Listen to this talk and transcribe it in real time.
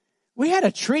We had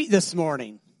a treat this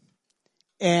morning,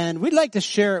 and we'd like to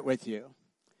share it with you.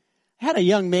 I had a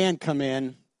young man come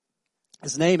in.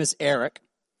 His name is Eric,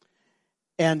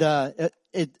 and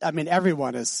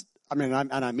everyone is.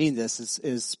 I mean this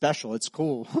is special. It's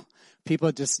cool.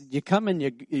 People just, you come and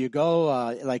you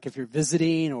go, like if you're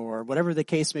visiting or whatever the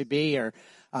case may be, or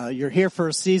you're here for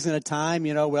a season of time.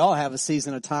 You know, we all have a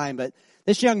season of time, but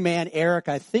this young man, Eric,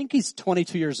 I think he's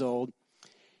 22 years old.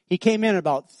 He came in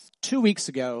about 2 weeks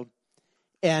ago,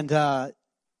 and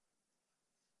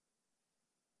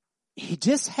he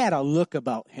just had a look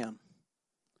about him.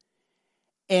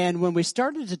 And when we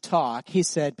started to talk, he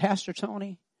said, Pastor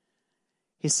Tony,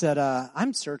 he said,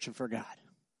 I'm searching for God.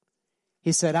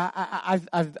 He said,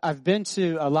 I've been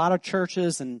to a lot of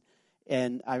churches and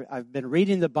I've been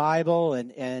reading the Bible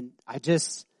and I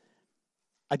just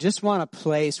want a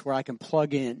place where I can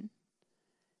plug in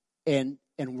and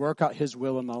work out His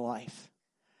will in my life.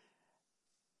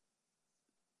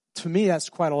 To me, that's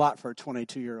quite a lot for a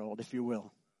 22-year-old, if you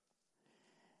will.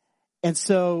 And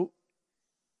so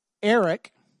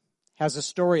Eric has a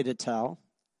story to tell.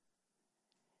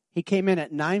 He came in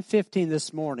at 9:15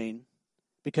 this morning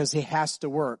because he has to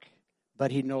work, but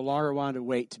he no longer wanted to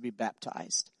wait to be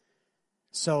baptized.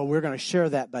 So we're going to share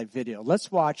that by video.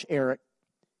 Let's watch Eric's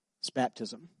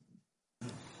baptism.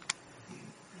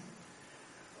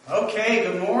 Okay,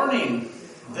 good morning.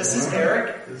 This is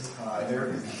Eric. Hi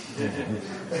there.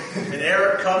 And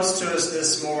Eric comes to us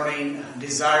this morning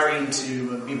desiring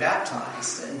to be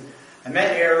baptized. And I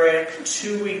met Eric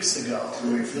 2 weeks ago.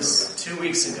 2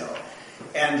 weeks ago.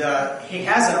 And he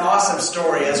has an awesome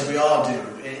story, as we all do.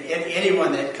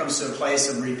 Anyone that comes to a place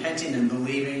of repenting and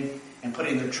believing and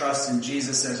putting their trust in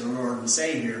Jesus as their Lord and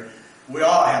Savior, we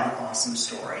all have an awesome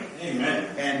story. Amen.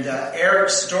 And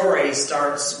Eric's story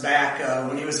starts back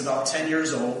when he was about 10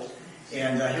 years old.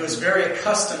 And he was very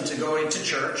accustomed to going to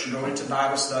church, going to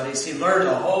Bible studies. He learned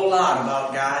a whole lot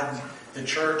about God, the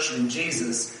church, and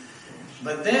Jesus.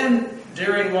 But then,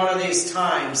 during one of these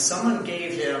times, someone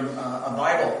gave him a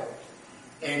Bible.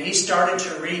 And he started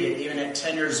to read it even at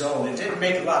 10 years old. It didn't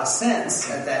make a lot of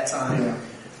sense at that time.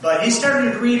 But he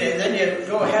started to read it. And then you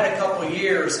go ahead a couple of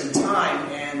years in time.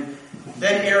 And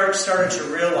then Eric started to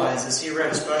realize, as he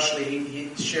read especially,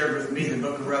 he shared with me the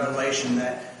book of Revelation,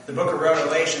 that the book of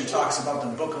Revelation talks about the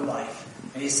book of life.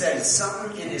 And he said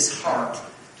something in his heart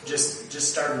just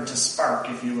started to spark,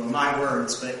 if you will, my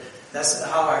words. But that's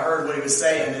how I heard what he was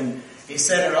saying. And he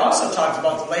said it also talked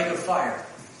about the lake of fire.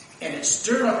 And it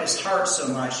stirred up his heart so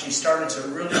much, he started to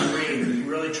really read and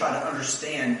really try to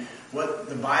understand what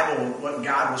the Bible, what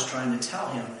God was trying to tell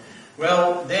him.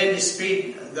 Well, then you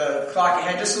speed the clock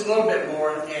ahead just a little bit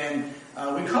more, and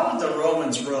we call it the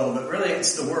Romans Road, but really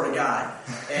it's the Word of God.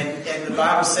 And the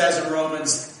Bible says in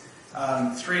Romans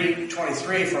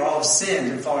 3:23, for all have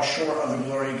sinned and fall short of the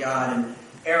glory of God. And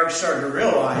Eric started to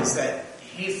realize that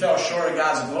he fell short of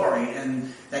God's glory,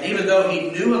 and that even though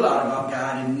he knew a lot about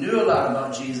God and knew a lot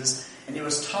about Jesus, and he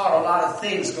was taught a lot of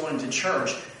things going to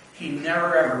church, he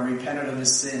never ever repented of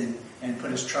his sin and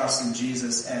put his trust in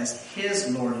Jesus as his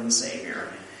Lord and Savior.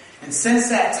 And since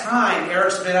that time,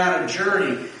 Eric's been on a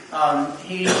journey.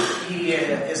 He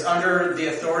is under the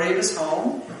authority of his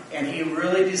home, and he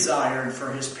really desired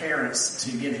for his parents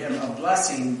to give him a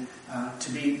blessing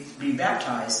to be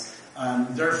baptized.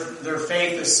 Their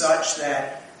faith is such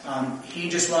that he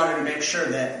just wanted to make sure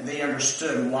that they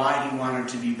understood why he wanted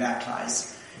to be baptized.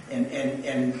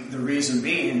 And the reason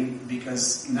being,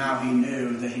 because now he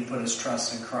knew that he put his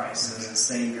trust in Christ as a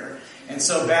Savior. And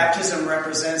so baptism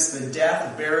represents the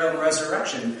death, burial, and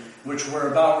resurrection, which we're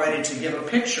about ready to give a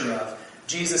picture of.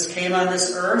 Jesus came on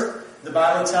this earth, the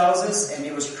Bible tells us, and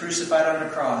he was crucified on the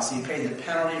cross. He paid the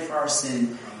penalty for our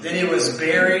sin. Then he was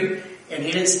buried, and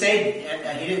he didn't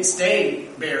stay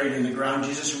buried in the ground.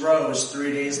 Jesus rose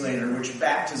 3 days later, which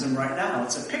baptism right now,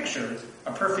 it's a picture,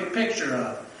 a perfect picture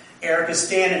of. Eric is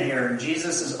standing here.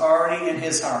 Jesus is already in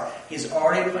his heart. He's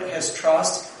already put his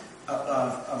trust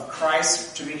of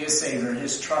Christ to be his Savior,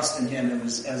 his trust in him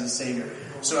as a Savior.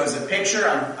 So as a picture,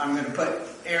 I'm going to put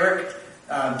Eric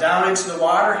down into the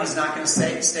water. He's not going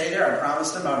to stay there. I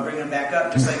promised him I'll bring him back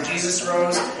up. Just like Jesus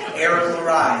rose, Eric will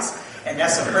rise. And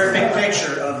that's a perfect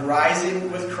picture of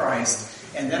rising with Christ.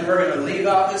 And then we're going to leave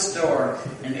out this door,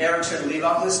 and Eric's going to leave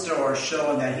out this door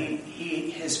showing that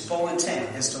his full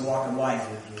intent is to walk a life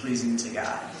pleasing to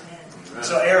God.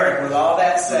 So Eric, with all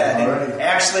that said,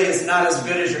 actually it's not as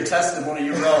good as your testimony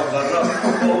you wrote,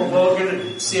 but we're going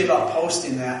to see about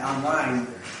posting that online.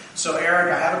 So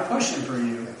Eric, I have a question for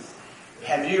you.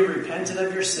 Have you repented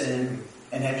of your sin,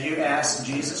 and have you asked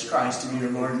Jesus Christ to be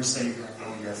your Lord and Savior?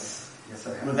 Oh, yes. Yes,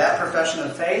 I have. With that profession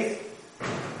of faith,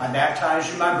 I baptize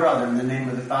you, my brother, in the name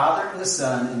of the Father, and the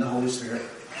Son, and the Holy Spirit.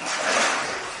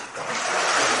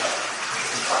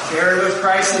 Buried with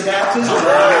Christ in baptism.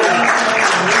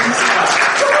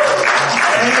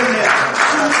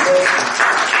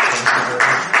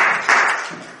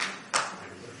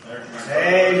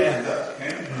 Amen.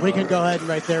 Amen. We can go ahead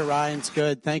right there, Ryan's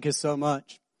good. Thank you so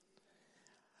much.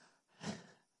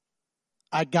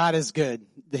 God is good.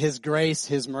 His grace,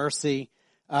 His mercy.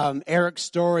 Eric's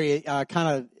story kind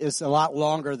of is a lot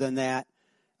longer than that,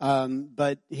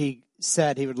 but he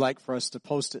said he would like for us to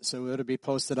post it, so it'll be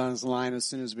posted on his line as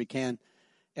soon as we can.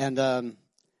 And I'm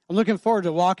looking forward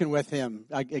to walking with him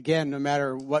again, no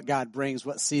matter what God brings,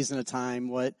 what season of time,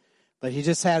 but he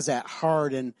just has that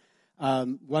heart. And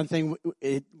one thing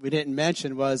we didn't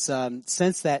mention was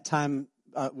since that time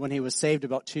when he was saved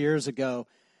about 2 years ago,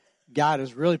 God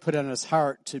has really put it on his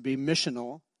heart to be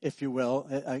missional, if you will.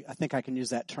 I think I can use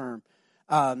that term.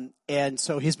 And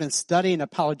so he's been studying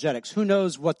apologetics. Who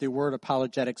knows what the word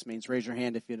apologetics means? Raise your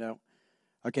hand if you know.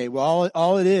 Okay, well,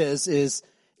 all it is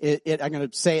I'm going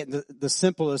to say it in the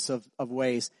simplest of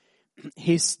ways.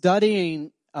 He's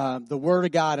studying the Word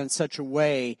of God in such a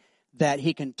way that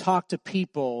he can talk to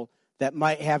people that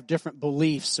might have different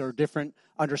beliefs or different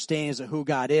understandings of who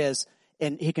God is.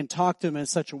 And he can talk to them in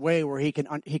such a way where he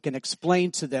can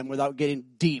explain to them without getting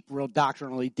deep, real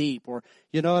doctrinally deep. Or,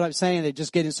 you know what I'm saying? They're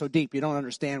just getting so deep you don't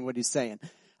understand what he's saying.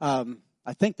 I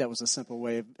think that was a simple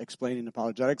way of explaining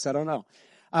apologetics. I don't know.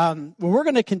 Well, we're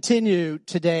going to continue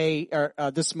today, or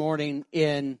this morning,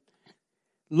 in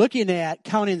looking at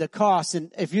counting the cost.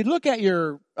 And if you look at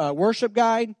your worship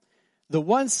guide, the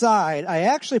one side, I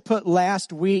actually put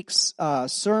last week's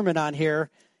sermon on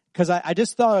here, because I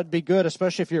just thought it'd be good,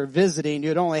 especially if you're visiting,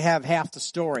 you'd only have half the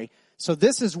story. So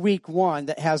this is week 1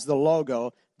 that has the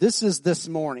logo. This is this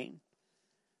morning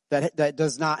that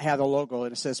does not have the logo,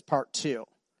 and it says part 2.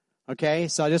 Okay,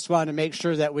 so I just wanted to make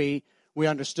sure that we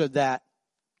understood that.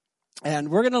 And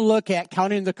we're going to look at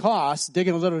counting the cost,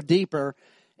 digging a little deeper.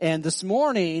 And this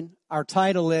morning, our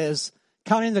title is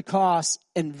Counting the Cost,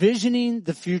 Envisioning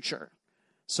the Future.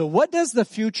 So what does the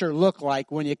future look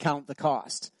like when you count the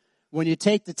cost? When you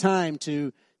take the time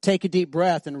to take a deep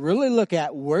breath and really look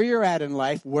at where you're at in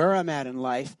life, where I'm at in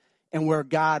life, and where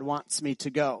God wants me to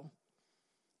go.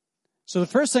 So the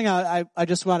first thing I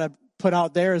just want to put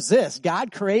out there is this.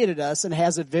 God created us and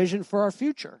has a vision for our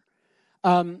future.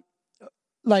 Do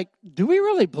we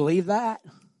really believe that?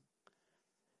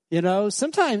 You know,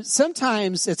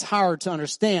 sometimes it's hard to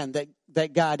understand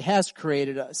that God has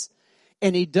created us.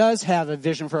 And He does have a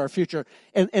vision for our future.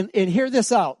 And hear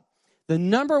this out. The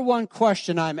number one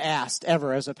question I'm asked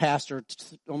ever as a pastor,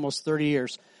 almost 30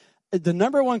 years, the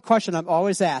number one question I'm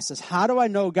always asked is, how do I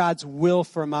know God's will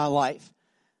for my life?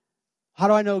 How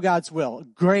do I know God's will?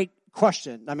 Great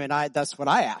question. I mean, that's what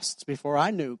I asked before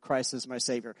I knew Christ as my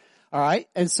Savior. All right?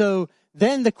 And so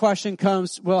then the question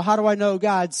comes, well, how do I know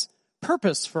God's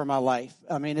purpose for my life?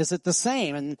 I mean, is it the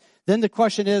same? And then the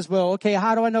question is, well, okay,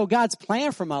 how do I know God's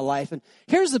plan for my life? And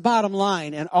here's the bottom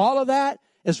line, and all of that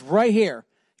is right here.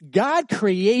 God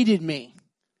created me.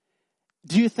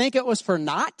 Do you think it was for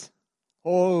naught?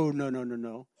 Oh,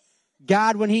 no.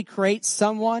 God, when He creates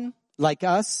someone like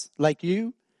us, like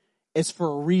you, it's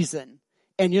for a reason.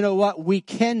 And you know what? We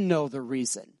can know the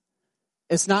reason.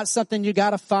 It's not something you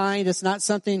gotta find. It's not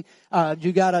something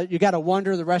you gotta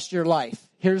wonder the rest of your life.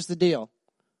 Here's the deal.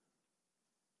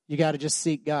 You gotta just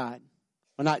seek God.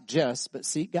 Well, not just, but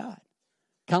seek God.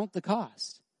 Count the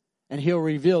cost. And He'll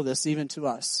reveal this even to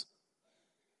us.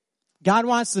 God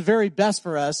wants the very best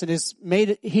for us, and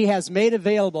He has made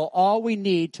available all we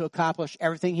need to accomplish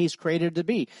everything He's created to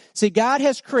be. See, God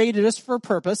has created us for a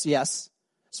purpose, yes.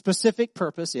 Specific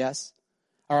purpose, yes.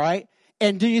 All right?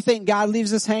 And do you think God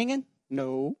leaves us hanging?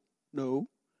 No.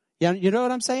 Yeah, you know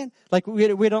what I'm saying? Like we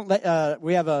don't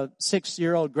we have a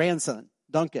 6-year-old grandson,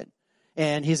 Duncan,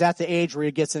 and he's at the age where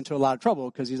he gets into a lot of trouble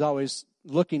because he's always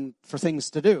looking for things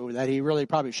to do that he really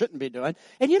probably shouldn't be doing.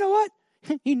 And you know what?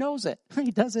 He knows it.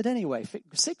 He does it anyway.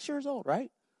 6 years old,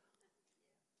 right?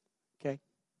 Okay.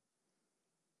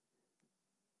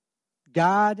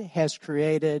 God has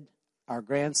created our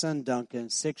grandson,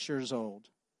 Duncan, 6 years old,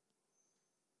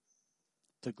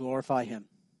 to glorify Him.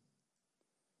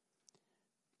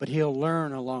 But he'll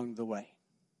learn along the way.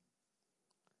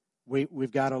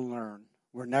 We've got to learn.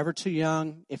 We're never too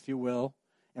young, if you will,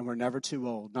 and we're never too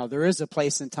old. Now, there is a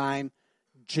place and time,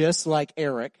 just like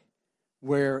Eric,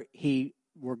 where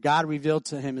God revealed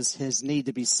to him his need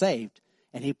to be saved,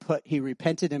 and he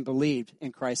repented and believed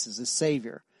in Christ as his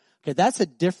Savior. Okay, that's a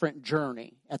different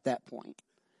journey at that point.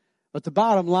 But the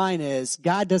bottom line is,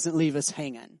 God doesn't leave us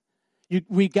hanging.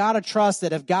 We got to trust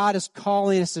that if God is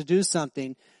calling us to do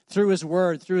something through His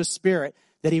Word, through His Spirit,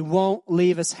 that He won't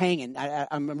leave us hanging.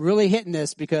 I'm really hitting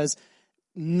this because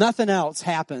nothing else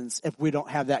happens if we don't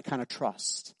have that kind of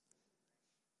trust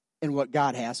in what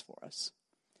God has for us.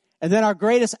 And then our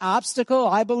greatest obstacle,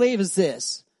 I believe, is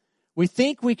this. We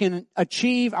think we can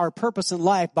achieve our purpose in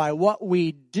life by what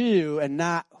we do and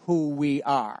not who we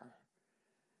are.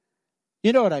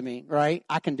 You know what I mean, right?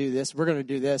 I can do this. We're going to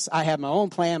do this. I have my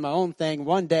own plan, my own thing.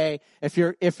 One day, if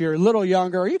you're a little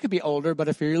younger, or you could be older, but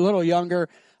if you're a little younger,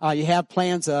 you have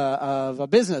plans of a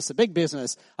business, a big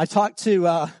business. I talked to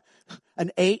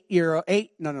an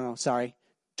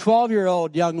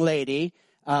 12-year-old young lady.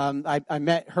 I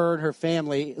met her and her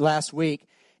family last week,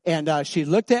 and she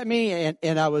looked at me,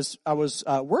 and I was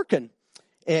working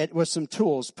with some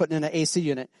tools, putting in an AC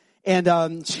unit.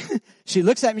 And she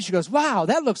looks at me, she goes, "Wow,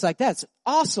 that looks like that's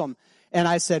awesome." And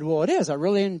I said, "Well, it is. I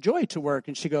really enjoy to work."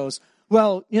 And she goes,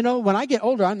 "Well, when I get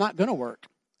older, I'm not going to work."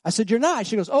 I said, "You're not?"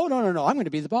 She goes, "Oh, no, I'm going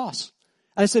to be the boss."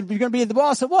 And I said, "You're going to be the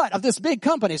boss of what?" "Of this big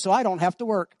company, so I don't have to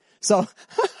work." So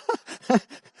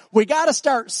we got to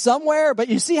start somewhere, but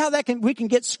you see how we can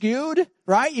get skewed,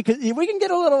 right? We can get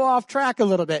a little off track a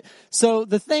little bit. So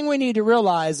the thing we need to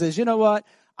realize is, you know what?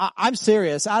 I'm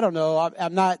serious. I don't know.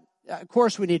 I'm not. Of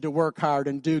course, we need to work hard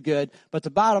and do good. But the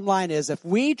bottom line is, if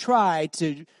we try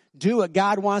to do what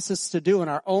God wants us to do in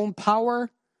our own power,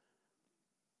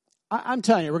 I'm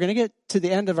telling you, we're going to get to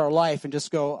the end of our life and just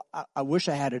go, I wish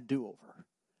I had a do-over.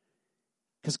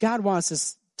 Because God wants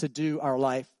us to do our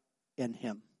life in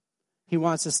Him. He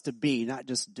wants us to be, not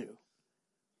just do.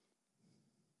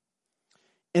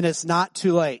 And it's not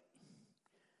too late.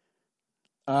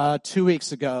 2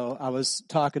 weeks ago, I was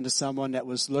talking to someone that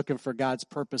was looking for God's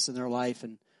purpose in their life.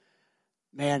 And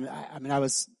man, I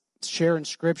was sharing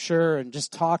scripture and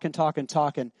just talking.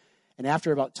 And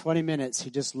after about 20 minutes, he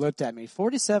just looked at me,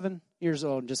 47 years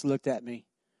old, and just looked at me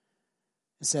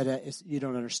and said, "You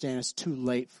don't understand. It's too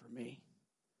late for me."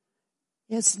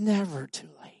 It's never too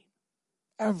late.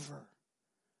 Ever.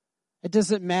 It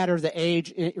doesn't matter the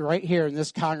age right here in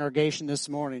this congregation this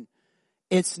morning.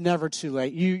 It's never too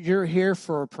late. You're here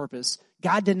for a purpose.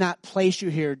 God did not place you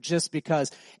here just because.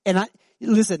 And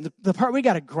listen, the part we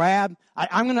got to grab.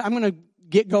 I'm gonna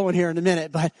get going here in a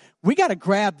minute, but we got to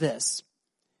grab this.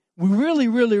 We really,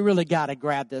 really, really got to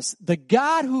grab this. The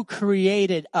God who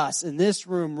created us in this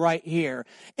room right here,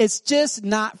 it's just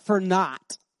not for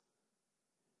naught.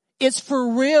 It's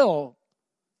for real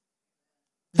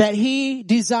that He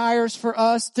desires for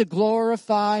us to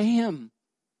glorify Him.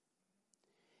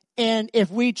 And if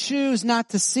we choose not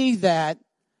to see that,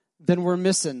 then we're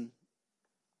missing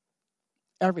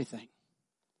everything.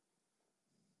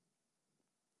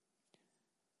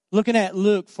 Looking at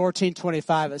Luke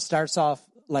 14:25, it starts off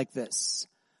like this.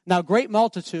 "Now great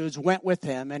multitudes went with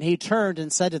Him, and He turned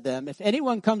and said to them, 'If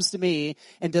anyone comes to me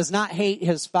and does not hate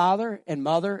his father and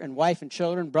mother and wife and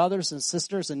children, brothers and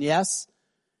sisters, and yes,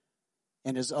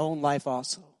 and his own life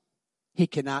also, he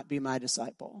cannot be my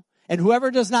disciple. And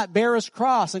whoever does not bear his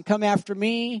cross and come after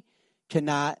me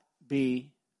cannot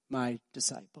be my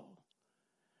disciple.'"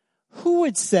 Who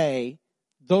would say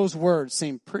those words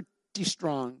seem pretty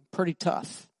strong, pretty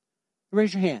tough?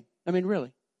 Raise your hand.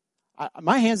 Really.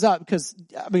 My hand's up because,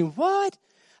 what?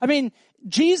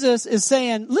 Jesus is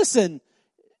saying, listen,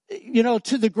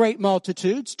 to the great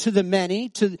multitudes, to the many,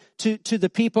 to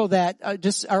the people that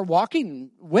just are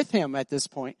walking with Him at this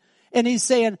point. And He's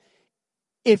saying,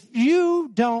 if you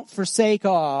don't forsake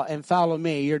all and follow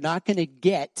me, you're not going to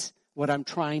get what I'm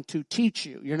trying to teach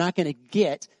you. You're not going to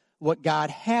get what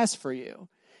God has for you.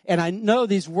 And I know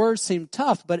these words seem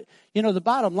tough, but the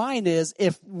bottom line is,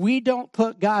 if we don't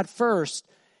put God first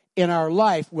in our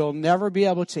life, we'll never be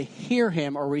able to hear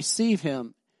Him or receive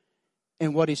Him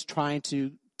in what He's trying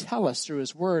to tell us through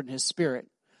His Word and His Spirit.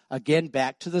 Again,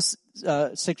 back to the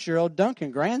 6-year-old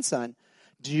Duncan grandson.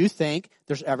 Do you think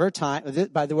there's ever a time,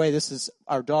 by the way, this is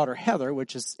our daughter Heather,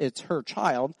 it's her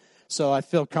child, so I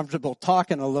feel comfortable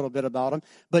talking a little bit about him.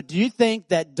 But do you think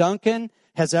that Duncan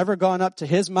has ever gone up to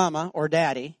his mama or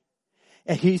daddy,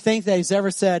 and he thinks that he's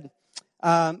ever said,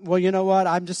 well, you know what,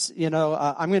 I'm just,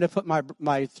 I'm going to put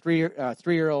my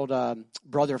three-year-old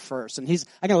brother first, and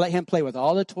I'm going to let him play with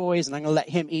all the toys, and I'm going to let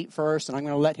him eat first, and I'm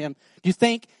going to let him. Do you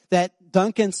think that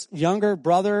Duncan's younger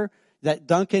brother, that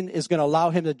Duncan is going to allow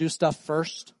him to do stuff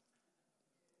first?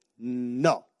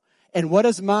 No. And what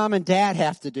does mom and dad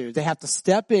have to do? They have to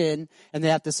step in and they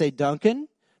have to say, "Duncan,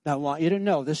 now I want you to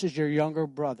know this is your younger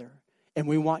brother. And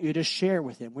we want you to share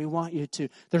with him. We want you to."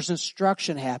 There's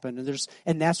instruction happen,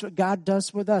 and that's what God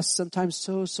does with us, sometimes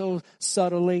so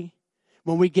subtly.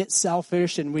 When we get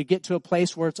selfish and we get to a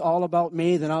place where it's all about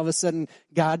me, then all of a sudden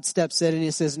God steps in and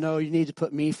he says, no, you need to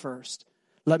put me first.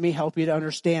 Let me help you to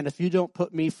understand. If you don't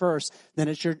put me first, then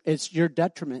it's your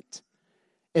detriment.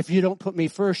 If you don't put me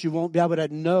first, you won't be able to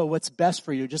know what's best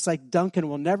for you. Just like Duncan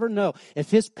will never know.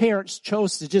 If his parents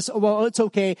chose to just, well, it's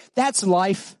okay, that's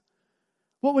life.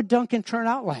 What would Duncan turn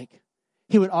out like?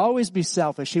 He would always be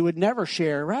selfish. He would never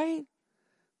share, right?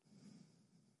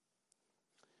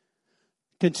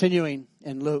 Continuing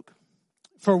in Luke.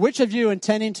 For which of you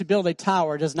intending to build a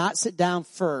tower does not sit down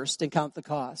first and count the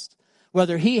cost,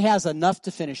 whether he has enough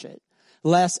to finish it,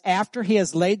 lest after he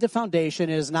has laid the foundation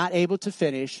and is not able to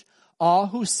finish, all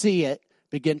who see it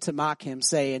begin to mock him,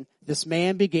 saying, this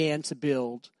man began to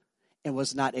build and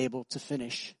was not able to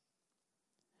finish.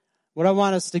 What I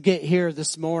want us to get here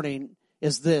this morning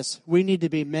is this. We need to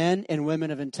be men and women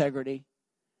of integrity.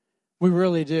 We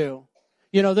really do.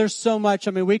 You know, there's so much,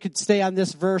 we could stay on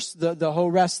this verse the whole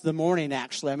rest of the morning,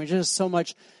 actually. There's so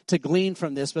much to glean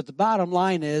from this. But the bottom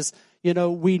line is,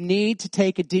 we need to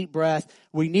take a deep breath.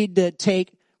 We need to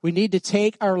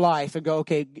take our life and go,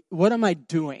 okay, what am I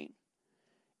doing?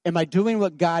 Am I doing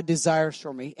what God desires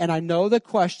for me? And I know the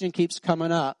question keeps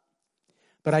coming up,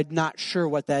 but I'm not sure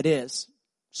what that is.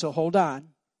 So hold on.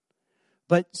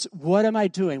 But what am I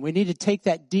doing? We need to take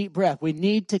that deep breath. We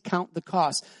need to count the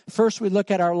cost. First, we look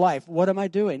at our life. What am I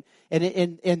doing?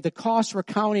 And the cost we're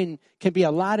counting can be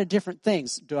a lot of different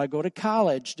things. Do I go to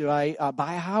college? Do I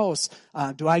buy a house?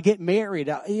 Do I get married?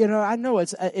 I know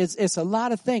it's a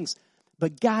lot of things.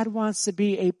 But God wants to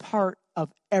be a part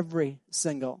of every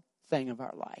single thing of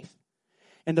our life.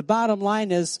 And the bottom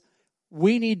line is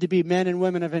we need to be men and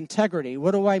women of integrity.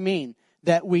 What do I mean?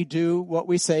 That we do what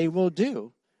we say we'll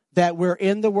do. That we're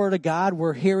in the Word of God,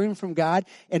 we're hearing from God,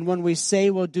 and when we say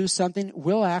we'll do something,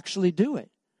 we'll actually do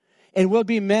it. And we'll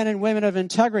be men and women of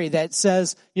integrity that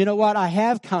says, you know what, I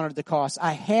have counted the cost.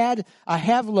 I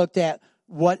have looked at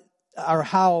what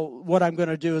I'm going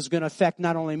to do is going to affect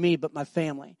not only me, but my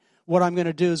family. What I'm going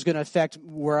to do is going to affect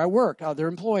where I work, other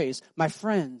employees, my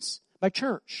friends, my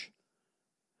church.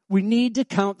 We need to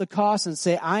count the cost and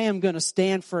say, I am going to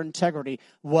stand for integrity.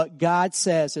 What God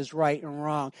says is right and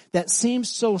wrong. That seems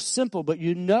so simple, but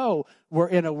we're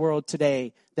in a world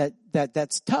today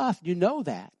that's tough. You know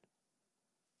that.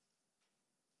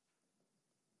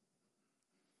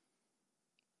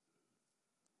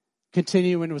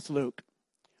 Continuing with Luke.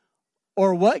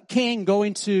 Or what king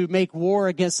going to make war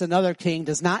against another king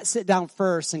does not sit down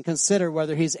first and consider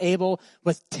whether he's able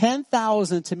with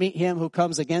 10,000 to meet him who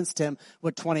comes against him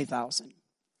with 20,000?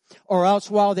 Or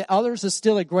else while the others is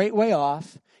still a great way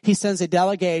off, he sends a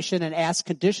delegation and asks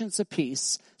conditions of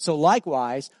peace. So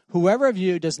likewise, whoever of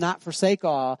you does not forsake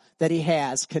all that he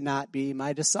has cannot be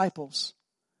my disciples.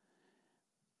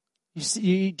 Do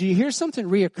you hear something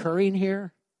reoccurring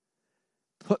here?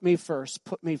 Put me first,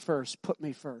 put me first, put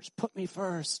me first, put me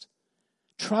first.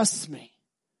 Trust me.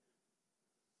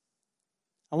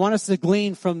 I want us to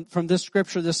glean from this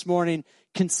scripture this morning.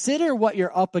 Consider what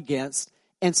you're up against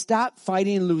and stop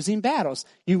fighting losing battles.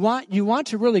 You want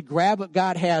to really grab what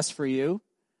God has for you.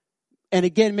 And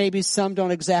again, maybe some don't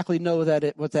exactly know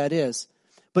what that is.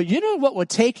 But you know what would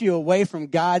take you away from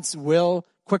God's will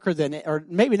quicker than, or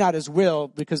maybe not his will,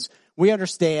 because we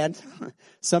understand,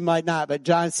 some might not, but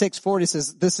John 6:40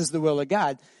 says, this is the will of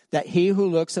God, that he who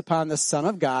looks upon the Son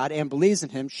of God and believes in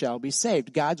him shall be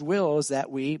saved. God's will is that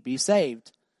we be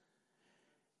saved.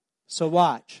 So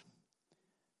watch.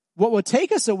 What will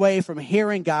take us away from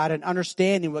hearing God and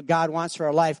understanding what God wants for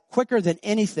our life quicker than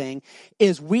anything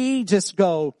is we just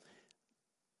go,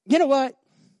 you know what?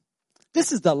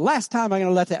 This is the last time I'm going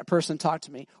to let that person talk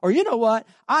to me. Or you know what?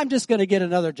 I'm just going to get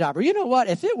another job. Or you know what?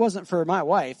 If it wasn't for my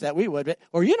wife, that we would.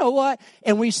 Or you know what?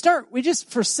 And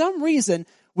for some reason,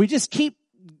 we just keep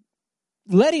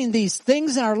letting these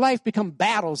things in our life become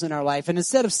battles in our life. And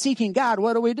instead of seeking God,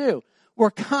 what do?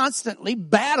 We're constantly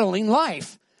battling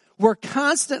life. We're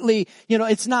constantly,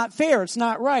 it's not fair. It's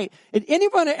not right. Did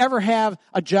anyone ever have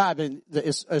a job? And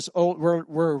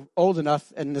we're old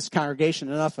enough in this congregation,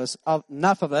 enough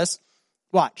of us.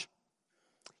 Watch.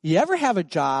 You ever have a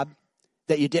job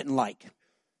that you didn't like?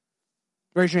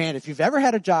 Raise your hand if you've ever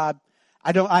had a job.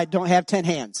 I don't have 10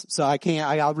 hands, so I can't.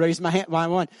 I'll raise my hand. My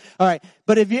one. All right.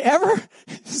 But if you ever,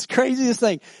 this is the craziest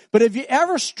thing. But if you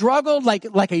ever struggled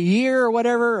like a year or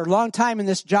whatever, or a long time in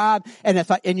this job, and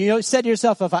you said to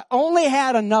yourself, if I only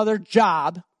had another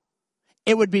job,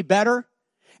 it would be better.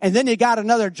 And then you got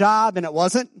another job and it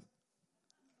wasn't.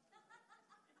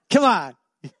 Come on.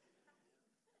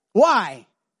 Why?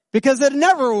 Because it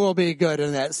never will be good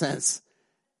in that sense.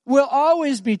 We'll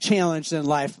always be challenged in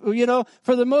life. You know,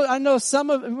 I know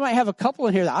we might have a couple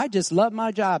in here that I just love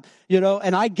my job,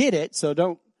 and I get it,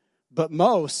 but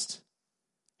most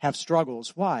have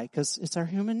struggles. Why? Because it's our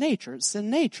human nature. It's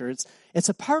in nature. It's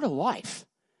a part of life.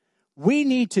 We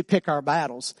need to pick our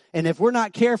battles. And if we're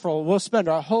not careful, we'll spend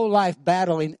our whole life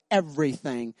battling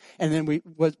everything. And then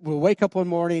we'll wake up one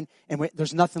morning and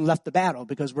there's nothing left to battle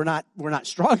because we're not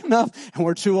strong enough and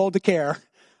we're too old to care.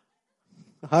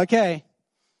 Okay.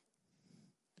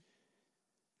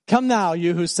 Come now,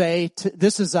 you who say,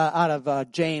 this is out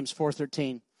of James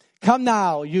 4:13. Come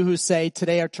now, you who say,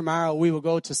 today or tomorrow we will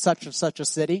go to such and such a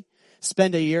city,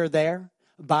 spend a year there,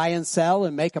 buy and sell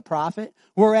and make a profit,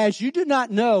 whereas you do not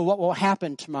know what will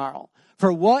happen tomorrow.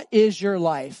 For what is your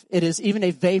life? It is even a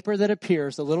vapor that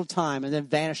appears a little time and then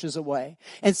vanishes away.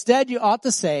 Instead, you ought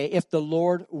to say, if the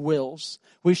Lord wills,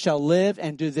 we shall live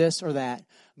and do this or that.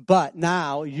 But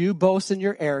now you boast in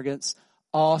your arrogance.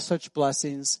 All such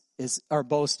blessings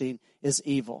boasting is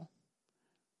evil.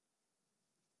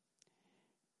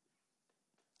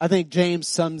 I think James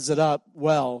sums it up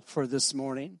well for this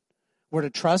morning. We're to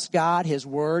trust God, His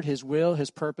word, His will, His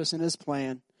purpose, and His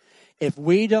plan. If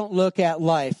we don't look at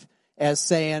life as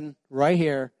saying right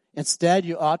here, instead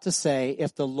you ought to say,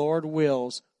 if the Lord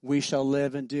wills, we shall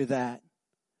live and do that.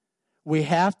 We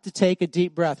have to take a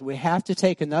deep breath. We have to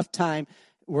take enough time.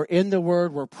 We're in the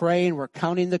Word, we're praying, we're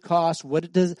counting the cost.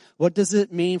 What does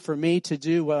it mean for me to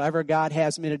do whatever God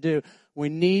has me to do? We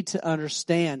need to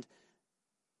understand,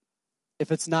 if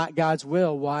it's not God's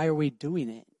will, why are we doing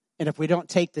it? And if we don't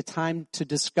take the time to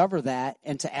discover that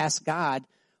and to ask God,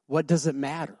 what does it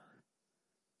matter?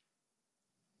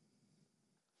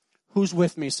 Who's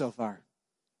with me so far?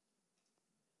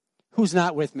 Who's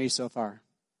not with me so far?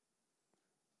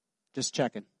 Just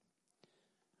checking.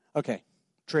 Okay.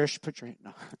 Trish, put your hand.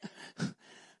 No.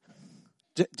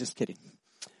 Just kidding.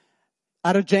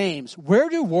 Out of James, where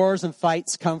do wars and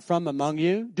fights come from among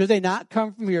you? Do they not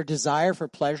come from your desire for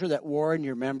pleasure that war in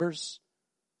your members?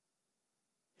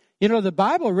 You know, the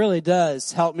Bible really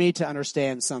does help me to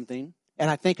understand something, and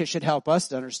I think it should help us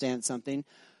to understand something.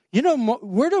 You know,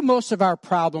 where do most of our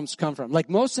problems come from? Like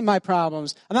most of my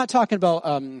problems, I'm not talking about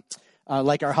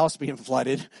like our house being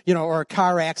flooded, or a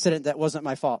car accident that wasn't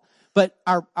my fault. But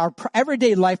our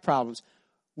everyday life problems,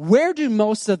 where do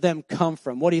most of them come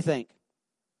from? What do you think?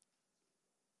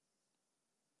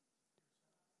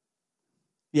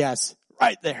 Yes,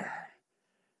 right there.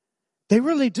 They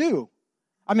really do.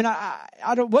 I mean, I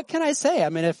don't. What can I say? I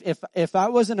mean, if I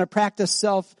wasn't a practiced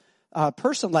self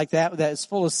person like that is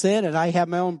full of sin, and I have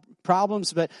my own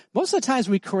problems, but most of the times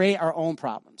we create our own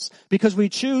problems because we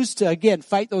choose to, again,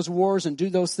 fight those wars and do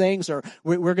those things, or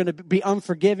we're going to be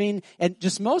unforgiving. And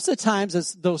just most of the times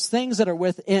it's those things that are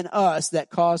within us that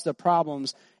cause the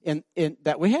problems in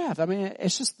that we have. I mean,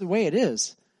 it's just the way it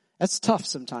is. That's tough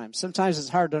sometimes. Sometimes it's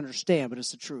hard to understand, but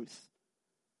it's the truth.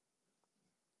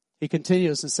 He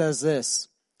continues and says this.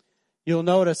 You'll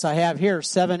notice I have here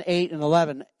 7, 8, and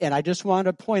 11. And I just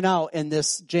wanted to point out in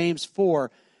this James 4,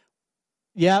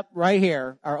 yep, right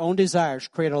here, our own desires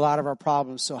create a lot of our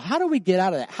problems. So how do we get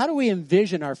out of that? How do we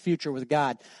envision our future with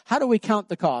God? How do we count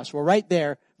the cost? Well, right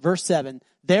there, verse 7,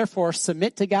 therefore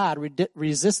submit to God,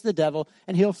 resist the devil,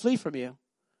 and he'll flee from you.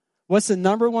 What's the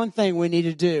number one thing we need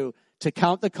to do to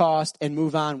count the cost and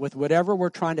move on with whatever we're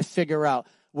trying to figure out?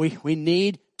 We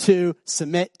need to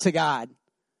submit to God.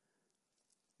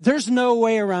 There's no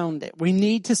way around it. We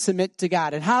need to submit to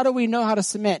God. And how do we know how to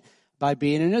submit? By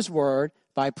being in His Word,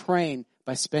 by praying,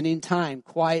 by spending time,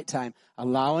 quiet time,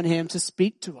 allowing Him to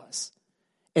speak to us.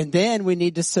 And then we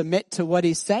need to submit to what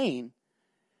He's saying.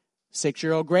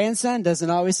 6-year-old grandson doesn't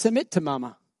always submit to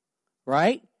mama,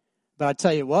 right? But I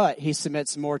tell you what, he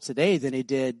submits more today than he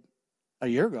did a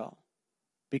year ago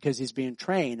because he's being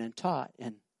trained and taught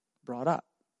and brought up.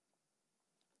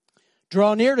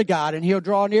 Draw near to God and He'll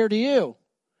draw near to you.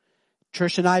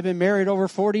 Trish and I have been married over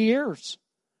 40 years,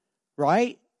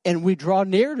 right? And we draw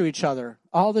near to each other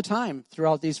all the time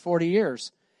throughout these 40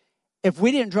 years. If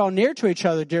we didn't draw near to each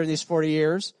other during these 40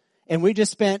 years, and we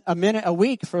just spent a minute a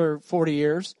week for 40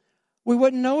 years, we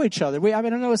wouldn't know each other. I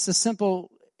know it's a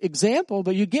simple example,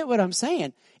 but you get what I'm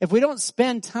saying. If we don't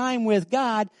spend time with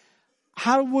God,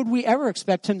 how would we ever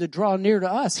expect Him to draw near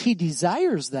to us? He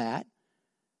desires that.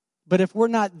 But if we're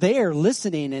not there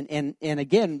listening and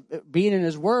again, being in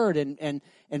His Word and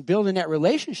building that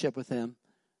relationship with Him,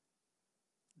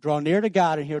 draw near to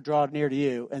God and He'll draw near to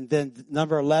you. And then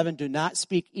number 11, do not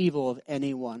speak evil of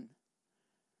anyone.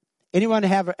 Anyone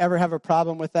ever have a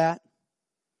problem with that?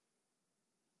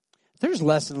 There's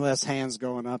less and less hands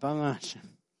going up. I'm not sure.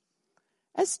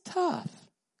 That's tough.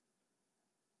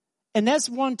 And that's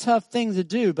one tough thing to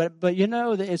do, but you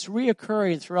know that it's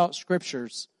reoccurring throughout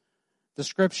the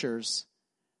scriptures.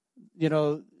 You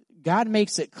know, God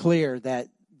makes it clear that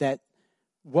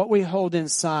what we hold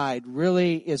inside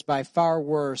really is by far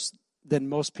worse than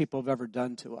most people have ever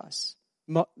done to us.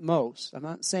 Most. I'm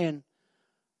not saying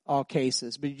all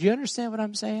cases, but do you understand what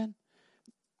I'm saying?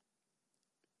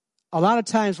 A lot of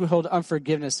times we hold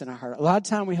unforgiveness in our heart. A lot of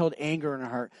times we hold anger in our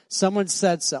heart. Someone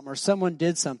said something or someone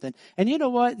did something. And you know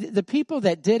what? The people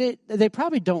that did it, they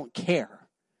probably don't care.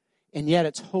 And yet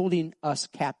it's holding us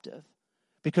captive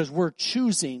because we're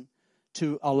choosing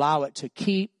to allow it to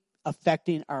keep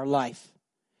affecting our life.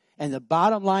 And the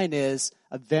bottom line is,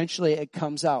 eventually it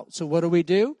comes out. So what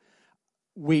do?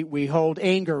 We hold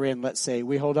anger in, let's say.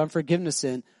 We hold unforgiveness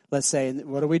in, let's say. And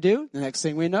what do? The next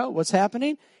thing we know, what's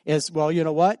happening is, well, you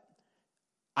know what?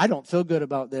 I don't feel good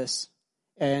about this.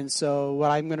 And so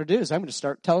what I'm going to do is I'm going to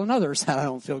start telling others that I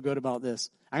don't feel good about this.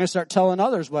 I'm going to start telling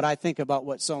others what I think about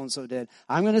what so-and-so did.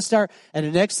 I'm going to start, and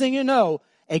the next thing you know,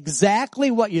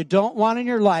 exactly what you don't want in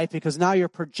your life, because now you're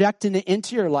projecting it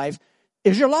into your life,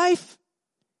 is your life.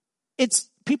 It's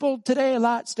people today a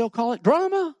lot still call it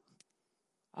drama.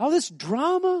 All this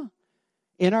drama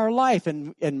in our life,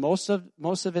 and most of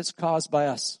it's caused by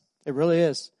us. It really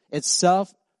is. It's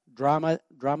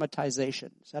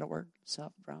dramatization. Is that a word?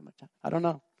 Self-dramatization. I don't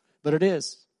know, but it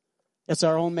is. It's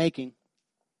our own making.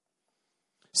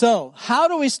 So, how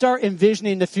do we start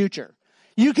envisioning the future?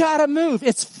 You got to move.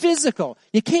 It's physical.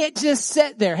 You can't just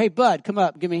sit there. Hey, bud, come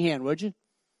up, give me a hand, would you?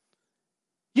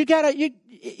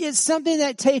 It's something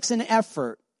that takes an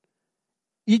effort.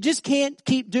 You just can't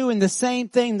keep doing the same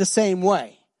thing the same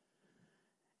way.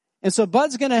 And so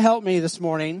Bud's going to help me this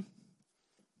morning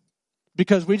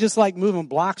because we just like moving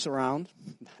blocks around.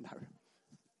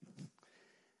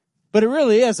 But it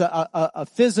really is a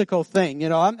physical thing, you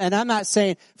know. I'm not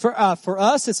saying for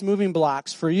us it's moving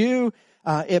blocks. For you,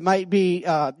 it might be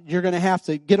you're going to have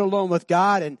to get alone with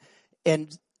God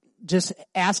and just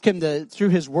ask Him through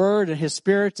His Word and His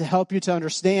Spirit to help you to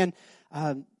understand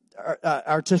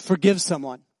or to forgive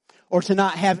someone or to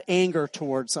not have anger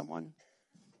towards someone.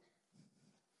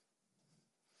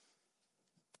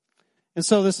 And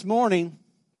so this morning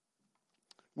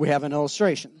we have an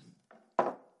illustration.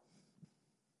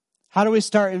 How do we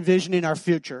start envisioning our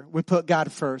future? We put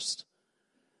God first.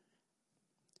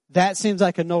 That seems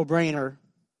like a no-brainer,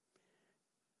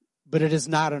 but it is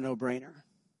not a no-brainer.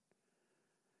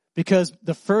 Because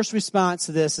the first response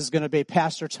to this is going to be,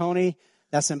 Pastor Tony,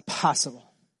 that's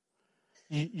impossible.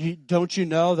 Don't you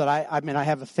know that I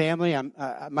have a family,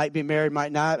 I might be married,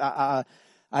 might not,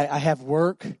 I have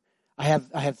work, I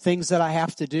have things that I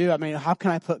have to do. I mean, how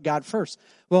can I put God first?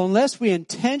 Well, unless we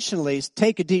intentionally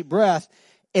take a deep breath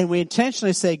and we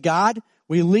intentionally say, God,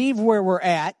 we leave where we're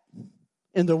at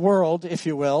in the world, if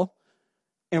you will,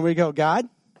 and we go, God,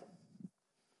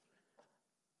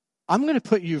 I'm going to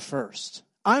put you first.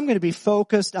 I'm going to be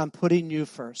focused on putting you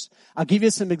first. I'll give you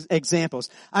some examples.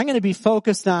 I'm going to be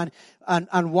focused on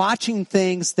watching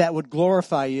things that would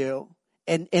glorify you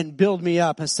and build me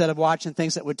up instead of watching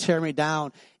things that would tear me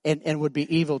down and would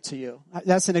be evil to you.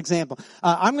 That's an example.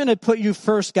 I'm going to put you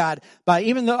first, God,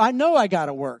 even though I know I got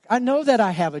to work. I know that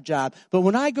I have a job. But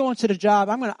when I go into the job,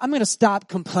 I'm going to stop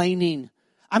complaining.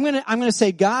 I'm going to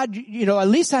say, God, you know, at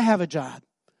least I have a job.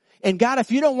 And God,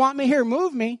 if you don't want me here,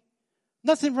 move me.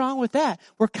 Nothing wrong with that.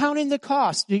 We're counting the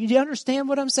cost. Do you understand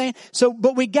what I'm saying? So,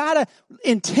 but we gotta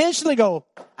intentionally go,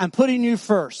 I'm putting you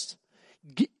first.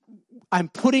 I'm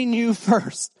putting you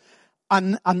first.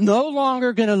 I'm no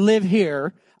longer gonna live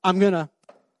here. I'm gonna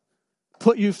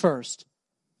put you first.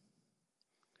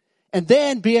 And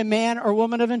then be a man or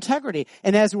woman of integrity.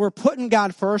 And as we're putting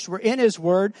God first, we're in His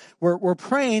Word, we're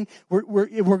praying,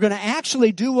 we're gonna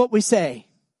actually do what we say.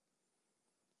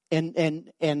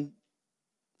 And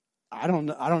I don't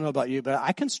know about you, but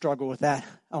I can struggle with that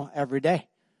every day.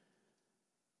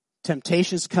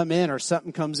 Temptations come in or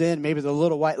something comes in, maybe the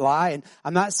little white lie. And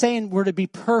I'm not saying we're to be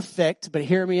perfect, but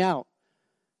hear me out.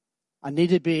 I need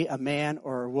to be a man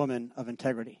or a woman of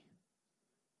integrity.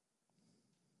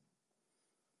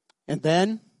 And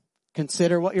then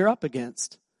consider what you're up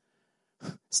against.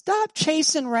 Stop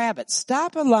chasing rabbits.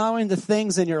 Stop allowing the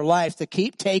things in your life to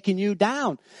keep taking you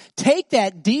down. Take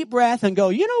that deep breath and go,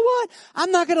 you know what?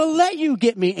 I'm not going to let you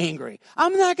get me angry.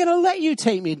 I'm not going to let you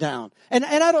take me down. And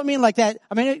I don't mean like that.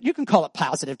 I mean, you can call it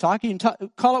positive talk. You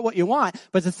can call it what you want.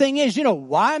 But the thing is, you know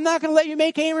why I'm not going to let you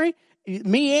make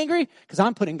me angry? Because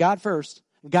I'm putting God first.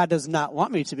 God does not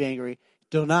want me to be angry.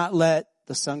 Do not let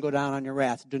the sun go down on your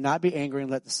wrath. Do not be angry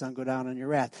and let the sun go down on your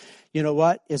wrath. You know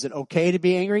what? Is it okay to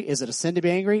be angry? Is it a sin to be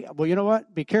angry? Well, you know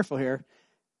what? Be careful here.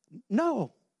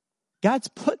 No. God's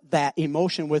put that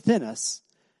emotion within us.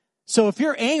 So if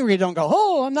you're angry, don't go,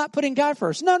 oh, I'm not putting God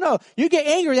first. No, you get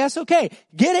angry, that's okay.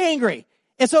 Get angry.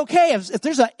 It's okay. If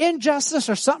there's an injustice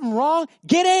or something wrong,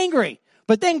 get angry.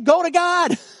 But then go to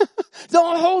God.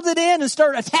 Don't hold it in and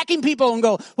start attacking people and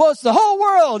go, well, it's the whole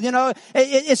world,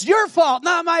 it's your fault,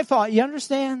 not my fault. You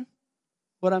understand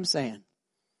what I'm saying?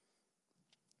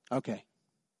 Okay.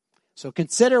 So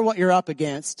consider what you're up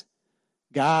against.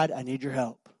 God, I need your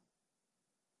help.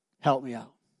 Help me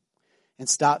out. And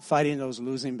stop fighting those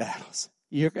losing battles.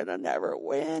 You're going to never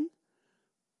win.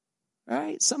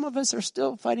 Right? Some of us are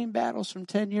still fighting battles from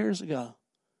 10 years ago.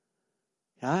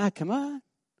 Come on.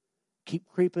 Keep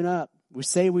creeping up. We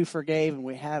say we forgave and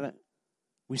we haven't.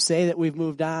 We say that we've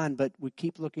moved on, but we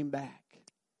keep looking back.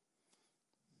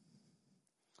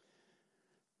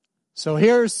 So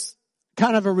here's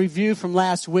kind of a review from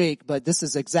last week, but this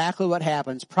is exactly what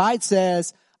happens. Pride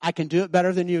says, I can do it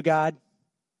better than you, God.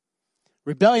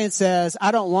 Rebellion says,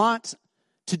 I don't want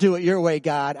to do it your way,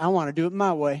 God. I want to do it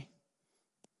my way.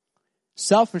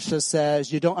 Selfishness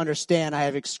says, you don't understand. I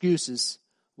have excuses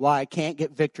why I can't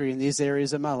get victory in these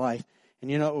areas of my life. And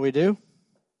you know what we do?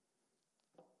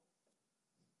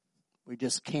 We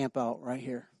just camp out right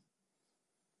here.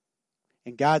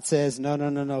 And God says,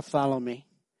 no, follow me.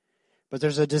 But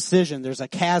there's a decision, there's a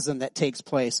chasm that takes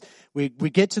place. We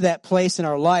get to that place in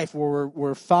our life where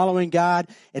we're following God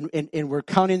and we're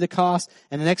counting the cost.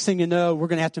 And the next thing you know, we're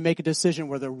going to have to make a decision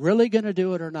whether we're really going to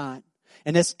do it or not.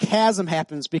 And this chasm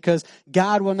happens because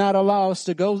God will not allow us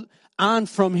to go on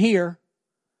from here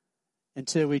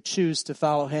until we choose to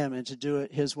follow Him and to do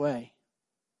it His way.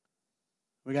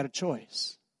 We got a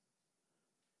choice.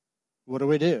 What do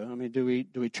we do? I mean, do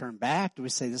we turn back? Do we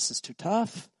say this is too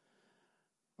tough?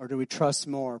 Or do we trust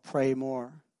more, pray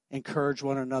more, encourage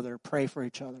one another, pray for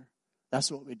each other?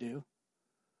 That's what we do.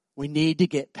 We need to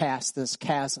get past this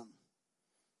chasm.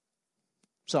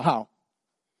 So how?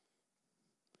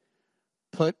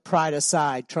 Put pride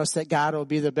aside. Trust that God will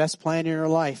be the best plan in your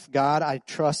life. God, I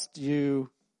trust you.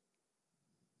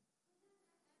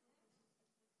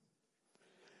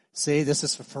 See, this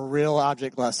is for real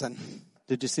object lesson.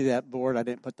 Did you see that board? I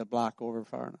didn't put the block over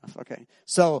far enough. Okay.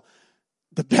 So,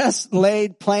 the best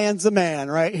laid plans of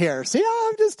man right here. See,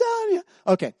 I'm just telling you.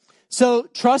 Okay. So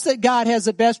trust that God has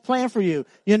the best plan for you.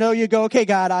 You go, okay,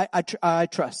 God, I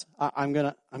trust. I'm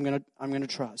gonna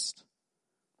trust.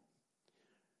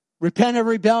 Repent of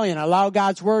rebellion. Allow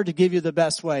God's word to give you the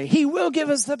best way. He will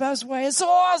give us the best way. It's so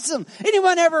awesome.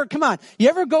 Anyone ever, come on, you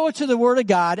ever go to the word of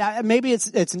God? Maybe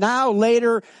it's now,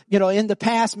 later, in the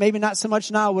past, maybe not so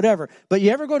much now, whatever. But you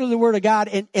ever go to the word of God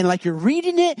and like you're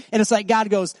reading it and it's like God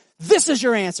goes, this is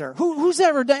your answer. Who's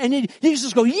ever done? And you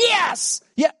just go, yes.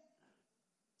 Yeah.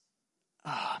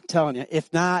 Oh, I'm telling you,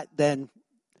 if not, then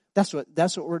that's what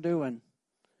we're doing.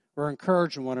 We're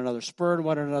encouraging one another, spurring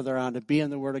one another on to be in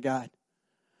the word of God.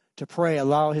 To pray,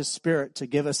 allow His Spirit to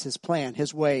give us His plan,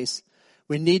 His ways.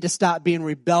 We need to stop being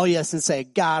rebellious and say,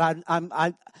 God,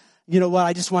 I you know what?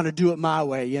 I just want to do it my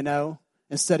way,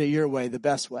 instead of your way, the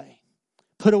best way.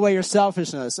 Put away your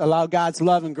selfishness. Allow God's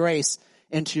love and grace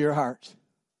into your heart.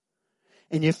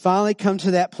 And you finally come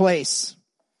to that place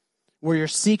where you're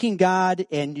seeking God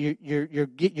and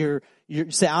you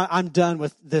say, I'm done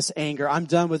with this anger. I'm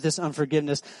done with this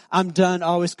unforgiveness. I'm done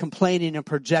always complaining and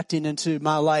projecting into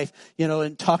my life,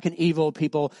 and talking evil to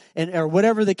people or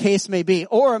whatever the case may be.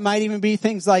 Or it might even be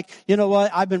things like,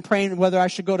 I've been praying whether I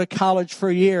should go to college for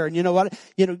a year.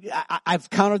 And I've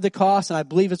counted the cost and I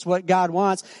believe it's what God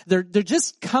wants. There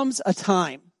just comes a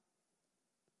time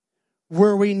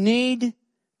where we need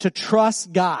to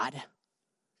trust God.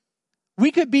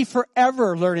 We could be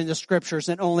forever learning the scriptures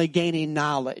and only gaining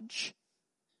knowledge.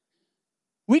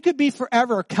 We could be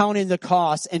forever counting the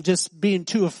cost and just being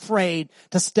too afraid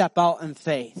to step out in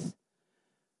faith.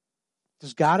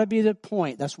 There's got to be the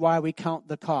point. That's why we count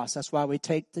the cost. That's why we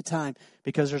take the time.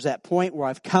 Because there's that point where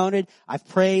I've counted, I've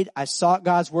prayed, I sought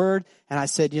God's word, and I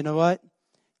said, you know what?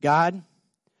 God,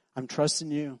 I'm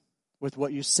trusting you with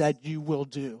what you said you will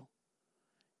do.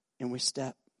 And we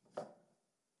step.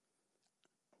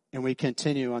 And we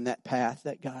continue on that path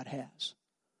that God has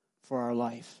for our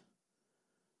life.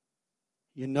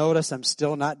 You notice I'm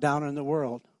still not down in the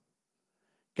world.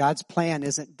 God's plan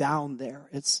isn't down there.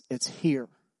 It's here.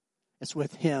 It's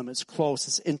with Him. It's close.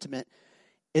 It's intimate.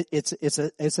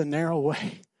 It's a narrow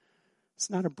way. It's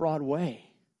not a broad way.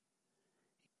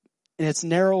 And it's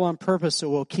narrow on purpose so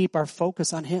we'll keep our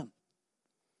focus on Him.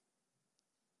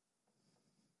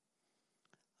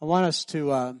 I want us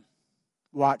to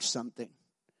watch something.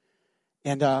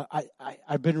 And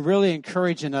I've been really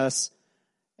encouraging us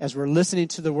as we're listening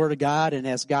to the Word of God and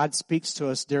as God speaks to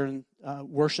us during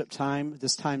worship time,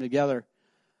 this time together,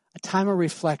 a time of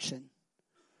reflection.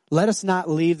 Let us not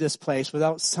leave this place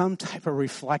without some type of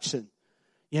reflection.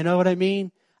 You know what I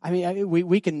mean?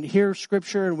 We can hear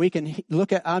Scripture and we can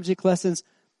look at object lessons,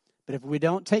 but if we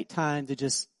don't take time to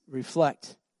just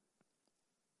reflect,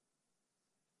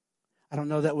 I don't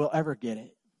know that we'll ever get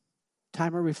it.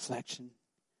 Time of reflection.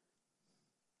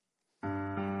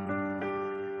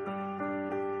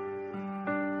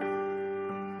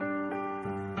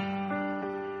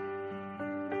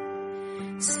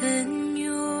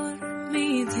 Señor,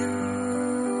 mi Dios,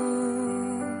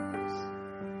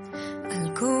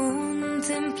 al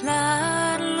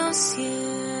contemplar los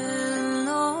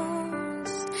cielos,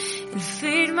 el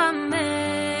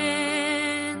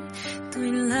firmamento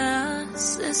y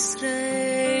las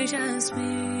estrellas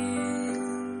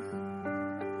mil,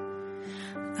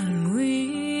 al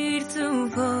oír tu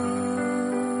voz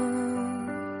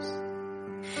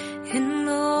en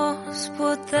los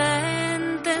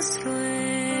potentes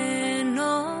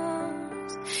truenos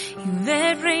y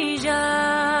ver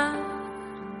brillar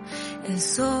el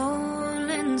sol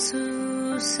en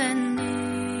su cenit.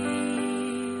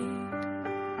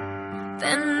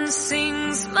 Then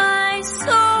sings my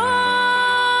soul,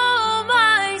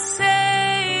 my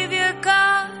Savior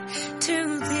God,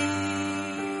 to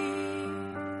thee.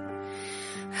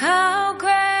 How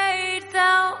great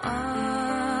thou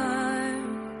art,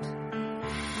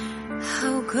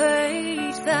 how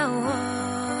great thou art.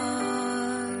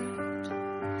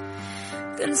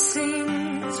 Then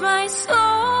sings my soul,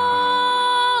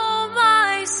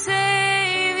 my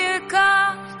Savior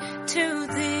God, to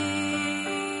thee.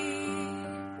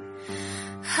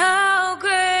 How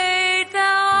great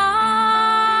thou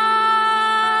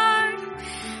art,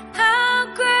 how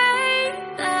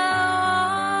great thou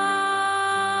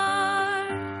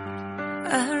art.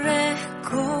 A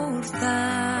recordar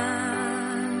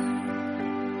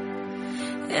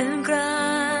el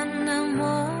gran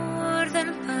amor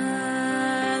del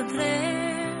Padre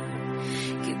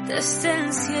que desde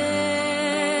el cielo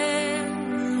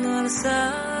al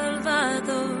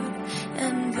Salvador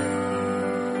envió.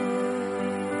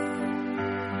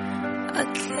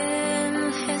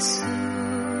 Aquel Jesús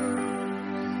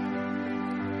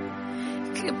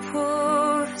que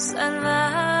por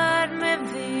salvarme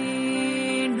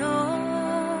vino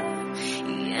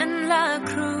y en la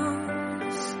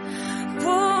cruz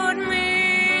por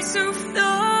mí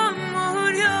sufrió,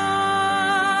 murió.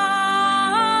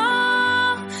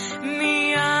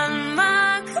 Mi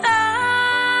alma canta,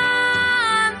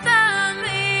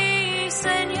 mi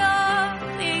Señor,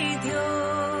 mi Dios.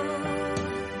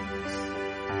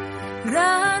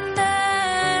 Grande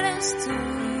eres tú,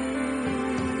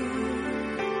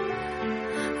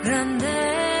 grande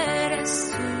eres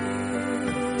tú.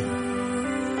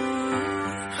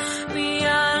 Mi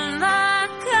alma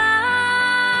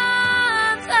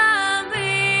canta,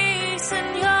 mi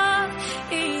Señor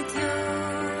y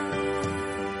Dios.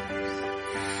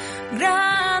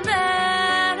 Grande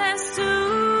eres tú,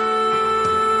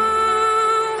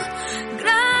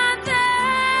 grande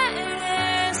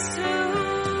eres tú.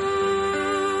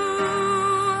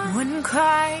 When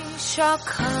Christ shall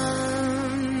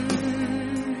come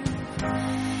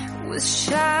with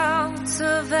shouts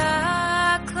of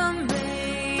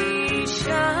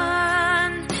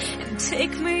acclamation and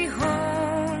take me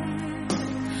home,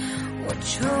 what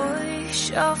joy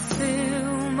shall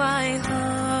fill my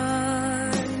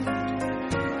heart.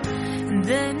 And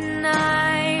then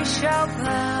I shall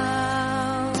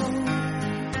bow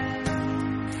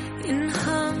in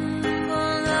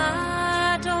humble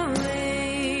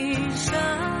adoration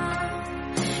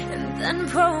and then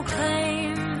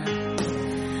proclaim,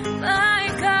 my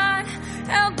God,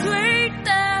 how great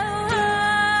thou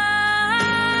art.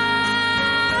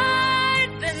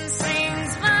 Then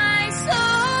sings my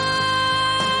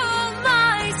soul,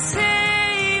 my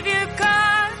Savior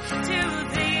God, to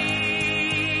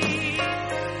thee.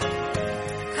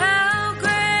 How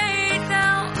great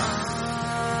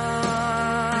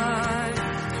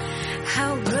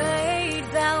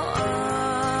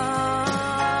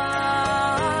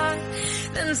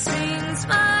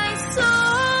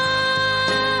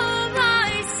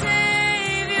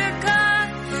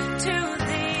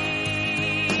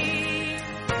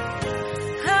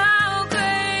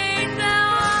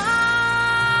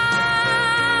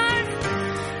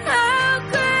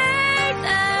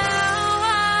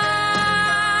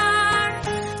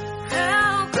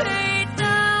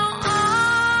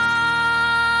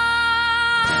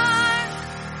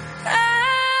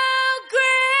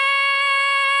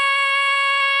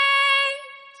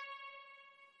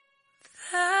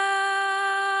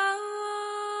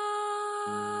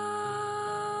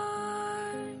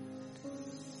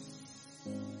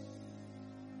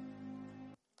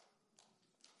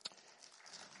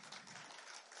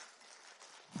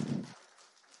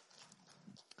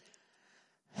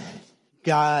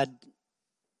God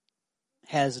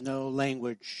has no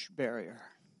language barrier.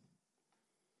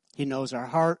 He knows our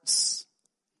hearts.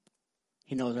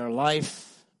 He knows our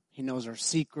life. He knows our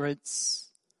secrets.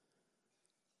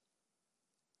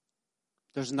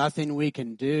 There's nothing we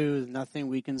can do, nothing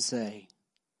we can say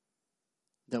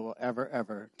that will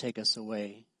ever take us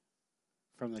away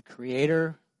from the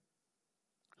Creator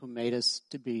who made us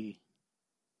to be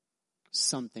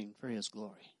something for His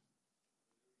glory.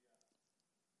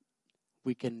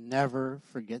 We can never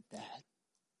forget that.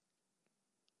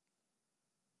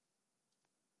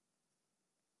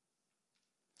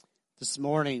 This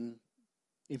morning,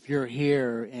 if you're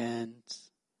here and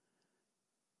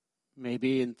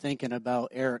maybe in thinking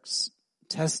about Eric's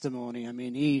testimony, I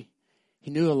mean, he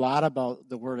knew a lot about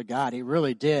the Word of God. He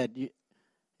really did.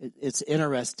 It's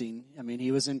interesting. I mean,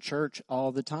 he was in church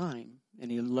all the time,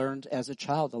 and he learned as a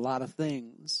child a lot of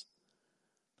things.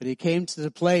 But he came to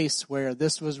the place where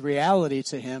this was reality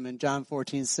to him. In John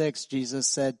 14:6, Jesus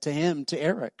said to him, to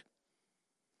Eric,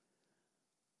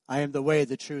 I am the way,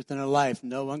 the truth, and the life.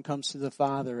 No one comes to the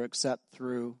Father except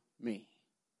through me.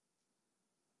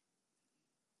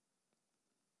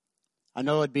 I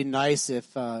know it'd be nice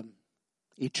if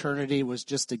eternity was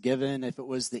just a given, if it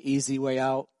was the easy way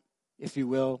out, if you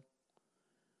will.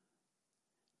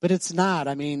 But it's not.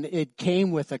 I mean, it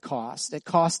came with a cost. It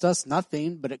cost us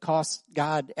nothing, but it cost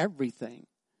God everything.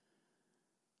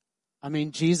 I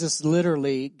mean, Jesus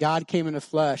literally, God came in the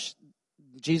flesh.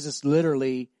 Jesus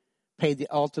literally paid the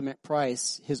ultimate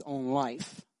price, His own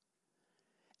life.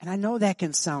 And I know that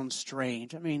can sound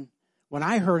strange. I mean, when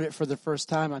I heard it for the first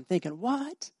time, I'm thinking,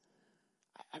 what?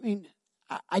 I mean,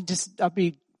 I'll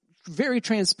be very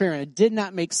transparent. It did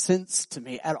not make sense to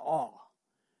me at all.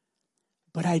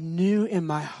 But I knew in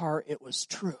my heart it was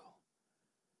true.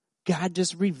 God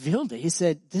just revealed it. He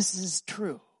said, this is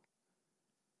true.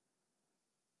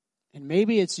 And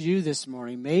maybe it's you this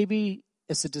morning. Maybe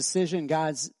it's a decision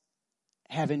God's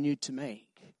having you to make.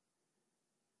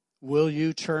 Will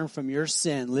you turn from your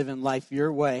sin, living life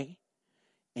your way,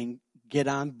 and get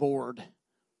on board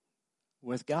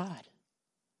with God?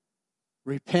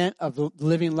 Repent of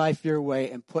living life your way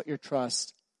and put your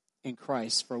trust in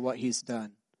Christ for what He's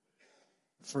done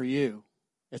for you.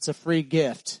 It's a free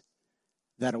gift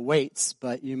that awaits,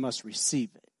 but you must receive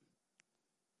it.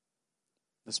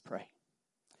 Let's pray.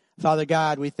 Father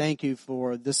God, we thank you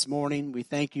for this morning. We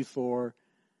thank you for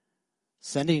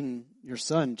sending your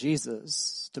Son,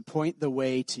 Jesus, to point the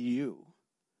way to you.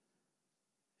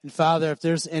 And Father, if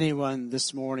there's anyone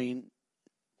this morning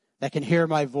that can hear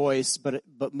my voice, but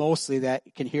mostly that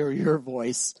can hear your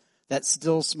voice, that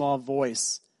still small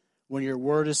voice, when your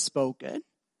word is spoken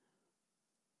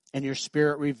and your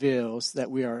Spirit reveals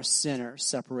that we are a sinner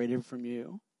separated from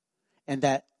you, and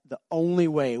that the only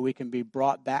way we can be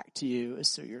brought back to you is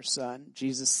through your Son.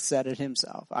 Jesus said it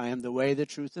Himself, I am the way, the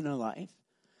truth, and the life.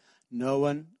 No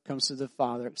one comes to the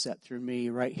Father except through me.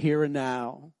 Right here and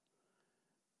now,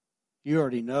 you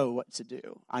already know what to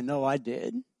do. I know I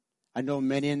did. I know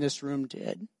many in this room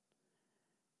did.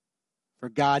 For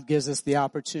God gives us the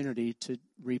opportunity to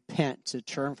repent, to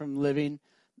turn from living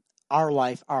our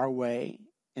life our way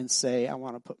and say, I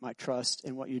want to put my trust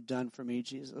in what you've done for me,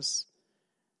 Jesus.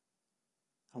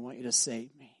 I want you to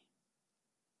save me.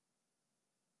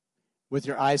 With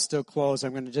your eyes still closed,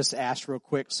 I'm going to just ask real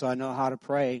quick so I know how to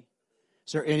pray.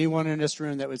 Is there anyone in this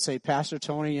room that would say, Pastor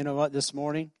Tony, you know what, this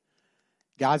morning,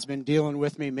 God's been dealing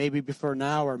with me maybe before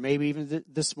now or maybe even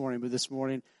this morning, but this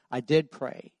morning I did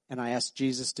pray and I asked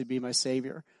Jesus to be my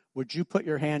Savior. Would you put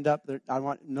your hand up? I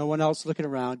want no one else looking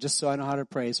around just so I know how to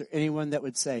pray. Is there anyone that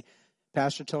would say,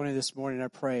 Pastor Tony, this morning I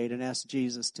prayed and asked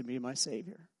Jesus to be my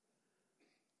Savior?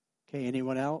 Okay,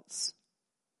 anyone else?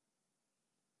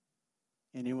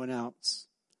 Anyone else?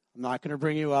 I'm not going to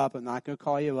bring you up. I'm not going to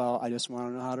call you out. I just want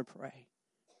to know how to pray.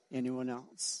 Anyone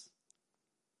else?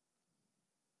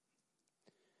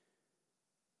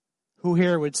 Who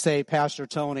here would say, Pastor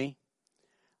Tony,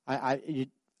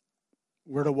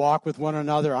 we're to walk with one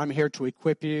another. I'm here to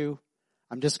equip you.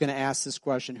 I'm just going to ask this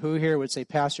question. Who here would say,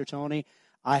 Pastor Tony,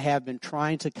 I have been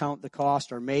trying to count the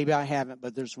cost, or maybe I haven't,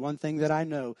 but there's one thing that I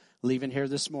know leaving here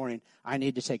this morning. I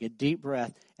need to take a deep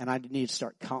breath, and I need to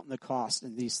start counting the cost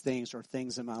in these things or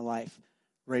things in my life.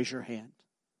 Raise your hand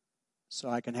so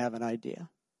I can have an idea.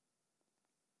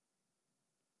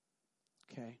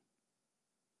 Okay.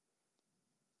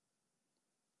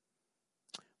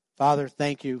 Father,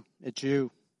 thank you. It's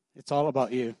you. It's all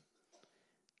about you.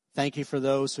 Thank you for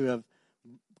those who have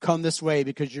come this way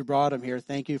because you brought them here.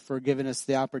 Thank you for giving us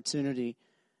the opportunity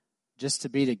just to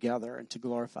be together and to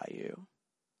glorify you.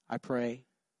 I pray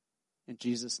in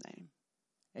Jesus' name.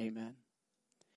 Amen.